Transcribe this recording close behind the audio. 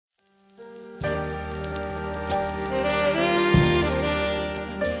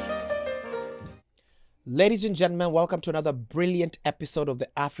Ladies and gentlemen, welcome to another brilliant episode of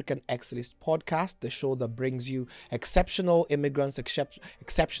the African Excellence Podcast, the show that brings you exceptional immigrants,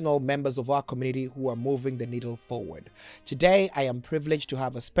 exceptional members of our community who are moving the needle forward. Today, I am privileged to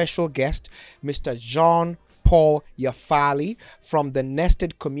have a special guest, Mr. Jean-Paul Yafali from the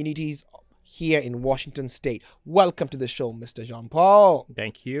Nested Communities here in Washington State. Welcome to the show, Mr. Jean-Paul.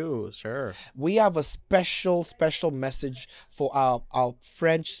 Thank you, sir. We have a special message for our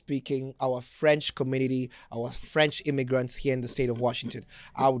French-speaking, our French community, our French immigrants here in the state of Washington.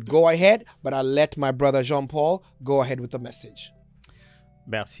 I would go ahead, but I'll let my brother Jean-Paul go ahead with the message.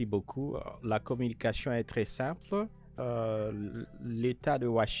 Merci beaucoup. La communication est très simple. L'État de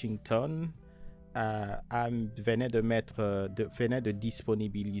Washington venait de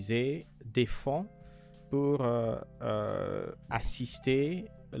disponibiliser des fonds pour assister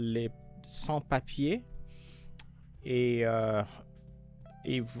les sans-papiers et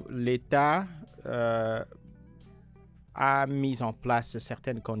l'État a mis en place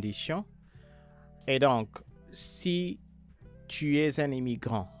certaines conditions. Et donc, si tu es un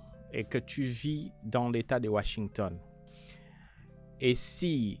immigrant et que tu vis dans l'État de Washington, et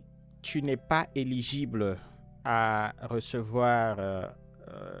si tu n'es pas éligible à recevoir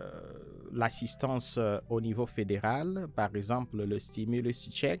l'assistance au niveau fédéral, par exemple le stimulus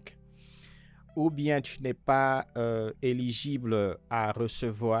check, ou bien tu n'es pas éligible à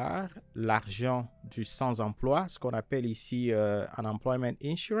recevoir l'argent du sans-emploi, ce qu'on appelle ici unemployment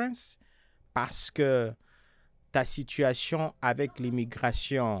insurance, parce que ta situation avec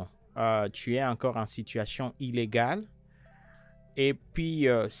l'immigration, tu es encore en situation illégale. Et puis,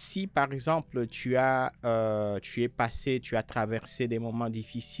 si par exemple tu as traversé des moments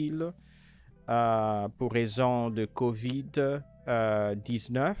difficiles pour raison de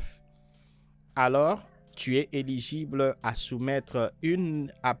COVID-19, alors tu es éligible à soumettre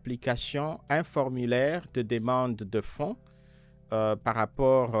une application, un formulaire de demande de fonds par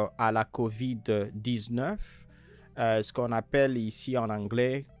rapport à la COVID-19, ce qu'on appelle ici en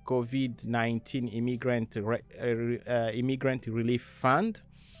anglais COVID-19 Immigrant Relief Fund.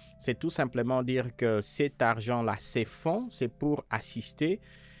 C'est tout simplement dire que cet argent-là, ces fonds, c'est pour assister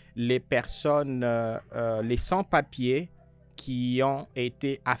les personnes, les sans-papiers qui ont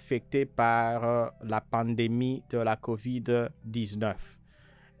été affectés par la pandémie de la COVID-19.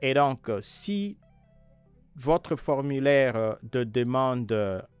 Et donc, si votre formulaire de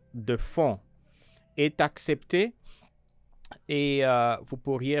demande de fonds est accepté, et vous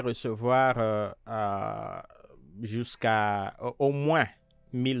pourriez recevoir jusqu'à au moins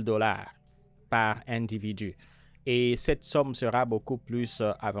 $1,000 par individu. Et cette somme sera beaucoup plus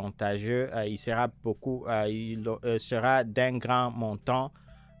avantageuse. Il sera d'un grand montant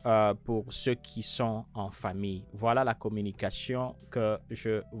pour ceux qui sont en famille. Voilà la communication que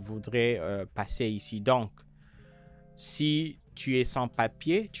je voudrais passer ici. Donc, si tu es sans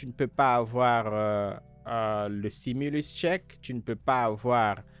papier, tu ne peux pas avoir le stimulus check, tu ne peux pas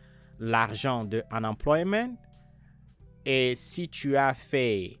avoir l'argent de unemployment. Et si tu as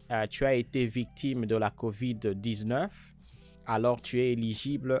été victime de la COVID-19, alors tu es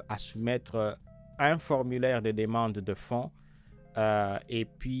éligible à soumettre un formulaire de demande de fonds. Et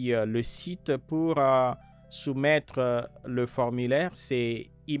puis le site pour soumettre le formulaire, c'est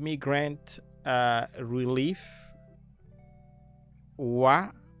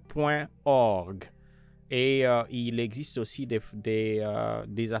immigrant-relief.wa.org. Et il existe aussi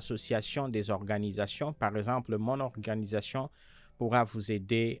des associations, des organisations. Par exemple, mon organisation pourra vous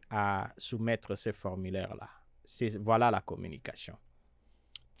aider à soumettre ce formulaire-là. Voilà la communication.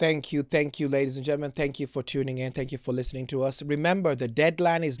 Thank you, ladies and gentlemen. Thank you for tuning in. Thank you for listening to us. Remember, the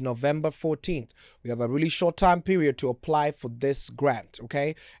deadline is November 14th. We have a really short time period to apply for this grant,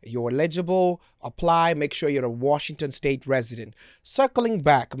 okay? You're eligible, apply, make sure you're a Washington State resident. Circling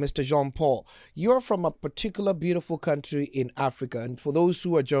back, Mr. Jean-Paul, you're from a particular beautiful country in Africa. And for those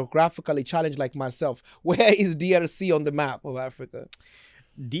who are geographically challenged like myself, where is DRC on the map of Africa?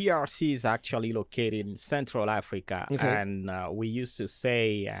 DRC is actually located in Central Africa, okay. And we used to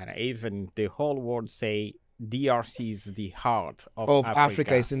say, and even the whole world say, DRC is the heart of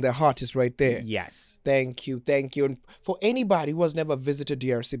Africa. It's in the heart, it's right there. Yes. Thank you. And for anybody who has never visited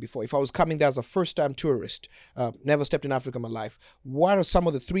DRC before, if I was coming there as a first-time tourist, never stepped in Africa in my life, what are some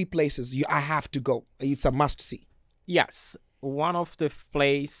of the 3 places I have to go? It's a must-see. Yes. One of the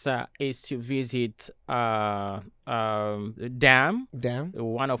places is to visit dam.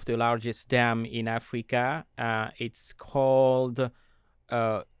 One of the largest dam in Africa. It's called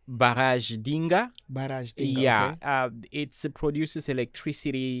Barrage Dinga. Barrage Dinga. Yeah, okay. It produces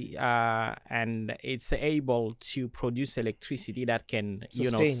electricity and it's able to produce electricity that can,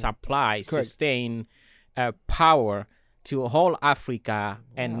 Sustain. Sustain power to whole Africa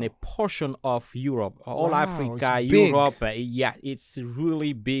and a portion of Europe. All Wow, Africa, it's big. Europe, yeah, it's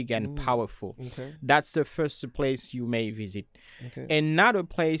really big and powerful. Okay. That's the first place you may visit. Okay. Another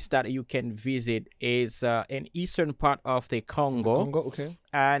place that you can visit is an eastern part of the Congo, Congo. Okay.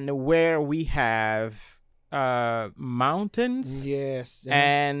 and where we have mountains. Yes.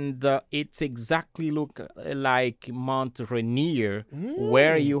 And it's exactly look like Mount Rainier,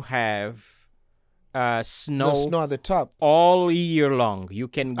 where you have snow, The snow at the top all year long. You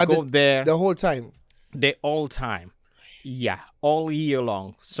can go there the whole time. the whole time. Yeah, all year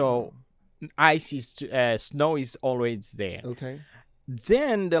long. So ice is snow is always there. Okay.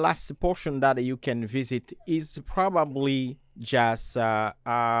 Then the last portion that you can visit is probably just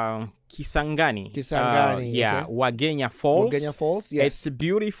Kisangani. Kisangani, Yeah, okay. Wagenya Falls. Wagenya Falls, yes. It's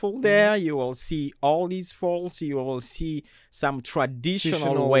beautiful there. You will see all these falls. You will see some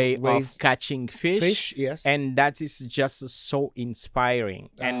traditional way ways of catching fish. Yes. And that is just so inspiring.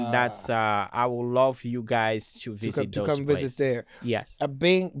 And that's I would love you guys to visit to those come places. visit there. Yes.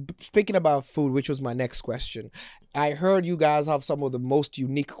 Speaking about food, which was my next question, I heard you guys have some of the most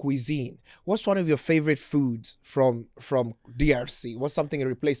unique cuisine. What's one of your favorite foods from DRC? What's something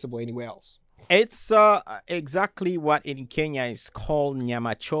irreplaceable anywhere else? It's exactly what in Kenya is called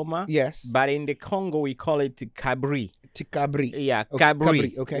nyama choma. Yes. But in the Congo we call it kabri. Kabri. Yeah, Okay, kabri.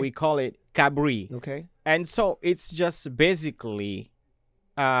 kabri, okay. We call it kabri. Okay. And so it's just basically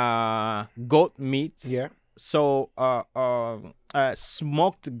goat meat. Yeah. So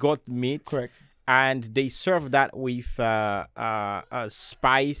smoked goat meat. Correct. And they serve that with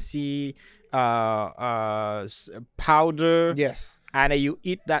spicy powder. Yes. And you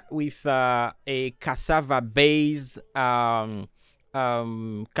eat that with a cassava-based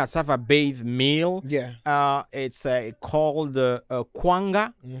meal. Yeah. It's called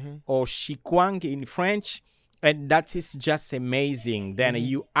kwanga or chikwang in French, and that is just amazing. Then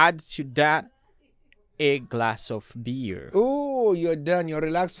you add to that a glass of beer. Oh, you're done. You're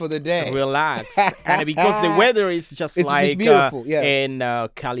relaxed for the day. Relax. And because the weather is just It's like beautiful, yeah. in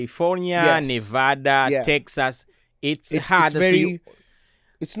California, Yes. Nevada, Yeah. Texas, it's hard.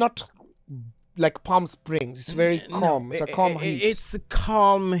 It's not like Palm Springs. It's very calm. It's a calm heat. It's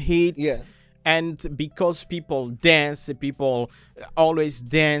calm heat. Yeah. And because people dance, people always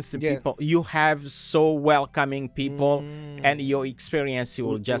dance, Yeah. people, you have so welcoming people, and your experience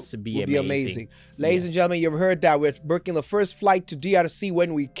will just be amazing. Ladies and gentlemen, you've heard that. We're booking the first flight to DRC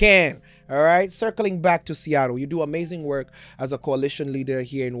when we can. All right. Circling back to Seattle, you do amazing work as a coalition leader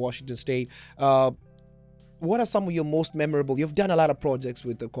here in Washington State. What are some of your most memorable? You've done a lot of projects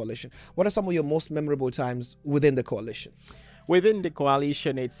with the coalition. What are some of your most memorable times within the coalition? Within the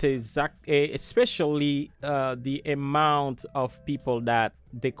coalition, it's especially the amount of people that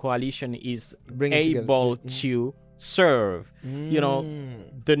the coalition is able to serve. You know,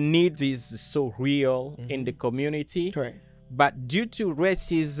 the need is so real in the community. Correct. But due to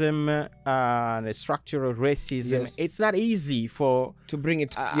racism, the structural racism, it's not easy to bring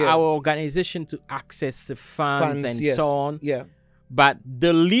it our organization to access funds and so on. Yeah. But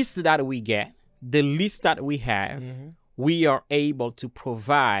the least that we get, the least that we have, we are able to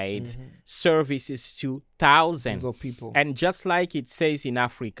provide services to thousands of people. And just like it says in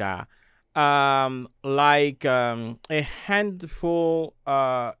Africa, like a handful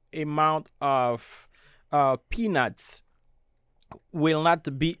amount of peanuts will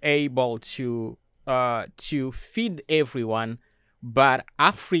not be able to feed everyone, but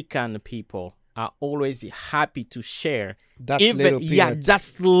African people are always happy to share. That's even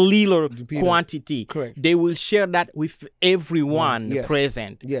that's little quantity. Correct. They will share that with everyone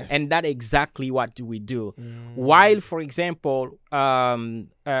present. Yes. And that's exactly what we do. While, for example,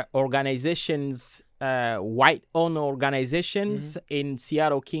 organizations, white-owned organizations in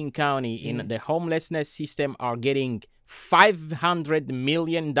Seattle King County in the homelessness system are getting $500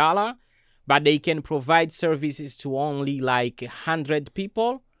 million, but they can provide services to only like 100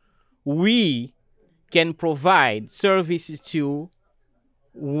 people. We can provide services to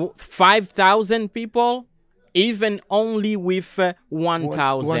 5,000 people, even only with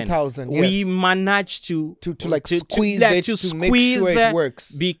 1,000. 1,000. We manage to squeeze it to make sure it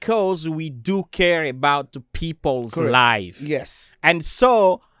works, because we do care about the people's life. Yes. And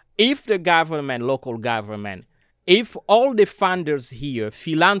so, if the government, local government, if all the funders here,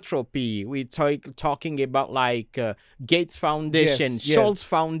 philanthropy, we're talking about like Gates Foundation, Schultz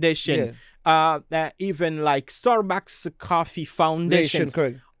Foundation, even like Starbucks Coffee Foundation,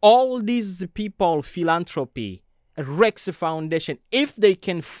 all these people, philanthropy, Rex Foundation, if they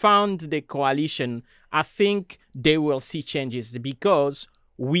can fund the coalition, I think they will see changes, because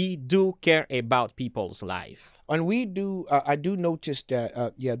we do care about people's life. And we do, I do notice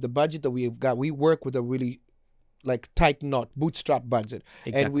that, yeah, the budget that we've got, we work with a really like tight knot, bootstrap budget,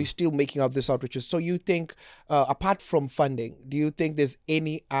 and we're still making out this outreaches. So you think, apart from funding, do you think there's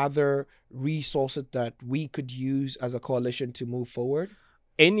any other resources that we could use as a coalition to move forward?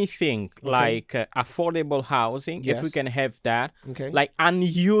 Anything like affordable housing, if we can have that, like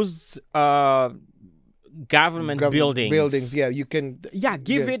unused government buildings. Yeah, you can. Yeah,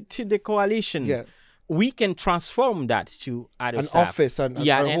 give it to the coalition. Yeah. We can transform that to other an stuff. Office and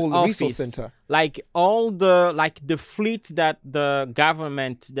a whole resource center. Like all the fleet that the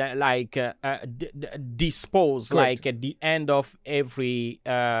government dispose like at the end of every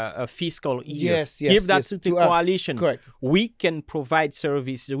fiscal year. Yes, give that to the us. coalition. Correct. We can provide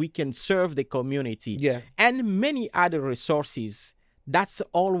services. We can serve the community. Yeah. And many other resources. That's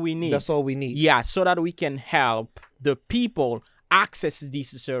all we need. That's all we need. Yeah, so that we can help the people access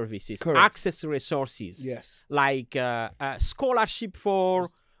these services, access resources. Yes. Like scholarship for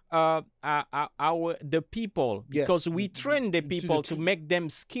the people, because we train the people to make them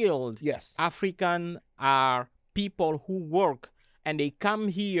skilled. Yes. African are people who work and they come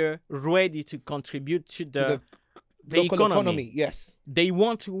here ready to contribute to the local economy. Yes. They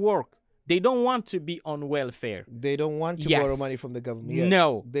want to work. They don't want to be on welfare. They don't want to borrow money from the government. Yes.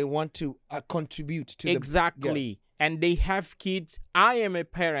 No. They want to contribute to exactly. And they have kids. I am a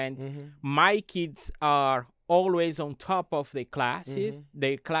parent. My kids are always on top of their classes,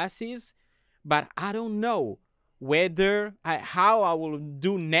 but I don't know whether how I will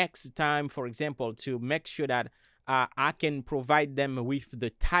do next time, for example, to make sure that I can provide them with the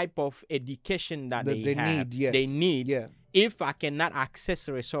type of education that they have. They need. Yeah. If I cannot access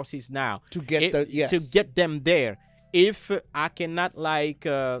resources now to get to get them there. If I cannot like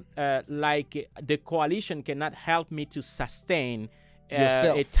the coalition cannot help me to sustain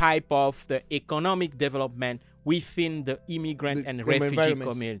a type of the economic development within the immigrant and refugee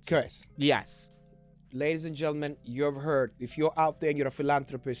community. Correct. Yes. Ladies and gentlemen, you've heard. If you're out there and you're a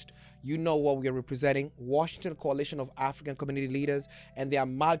philanthropist, you know what we are representing. Washington Coalition of African Community Leaders, and there are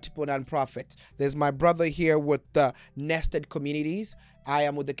multiple nonprofits. There's my brother here with the Nested Communities. I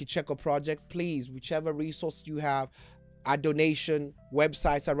am with the Kicheko Project. Please, whichever resource you have, our donation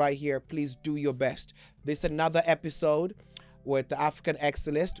websites are right here. Please do your best. This is another episode with the African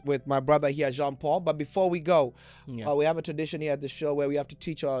Excellist with my brother here, Jean-Paul. But before we go, we have a tradition here at the show where we have to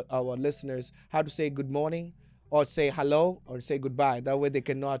teach our listeners how to say good morning, or say hello, or say goodbye. That way they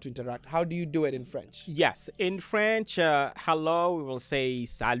can know how to interact. How do you do it in French? Yes, in French, hello, we will say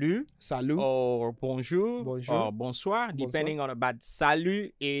salut, or bonjour, or bonsoir, depending on. But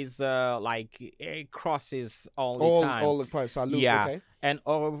salut is like it crosses all the time. All the time. Salut. Yeah. Okay. And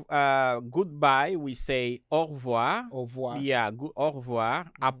goodbye, we say au revoir. Au revoir. Yeah, au revoir.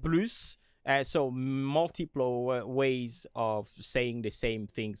 À plus. So multiple ways of saying the same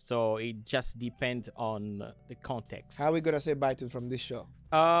thing. So it just depends on the context. How are we going to say bye from this show?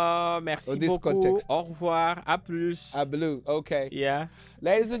 Merci beaucoup. Context. Au revoir. À plus. À blue. Okay. Yeah.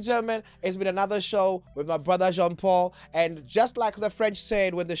 Ladies and gentlemen, it's been another show with my brother Jean-Paul. And just like the French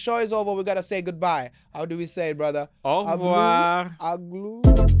said, when the show is over, we got to say goodbye. How do we say it, brother? Au revoir. À glue.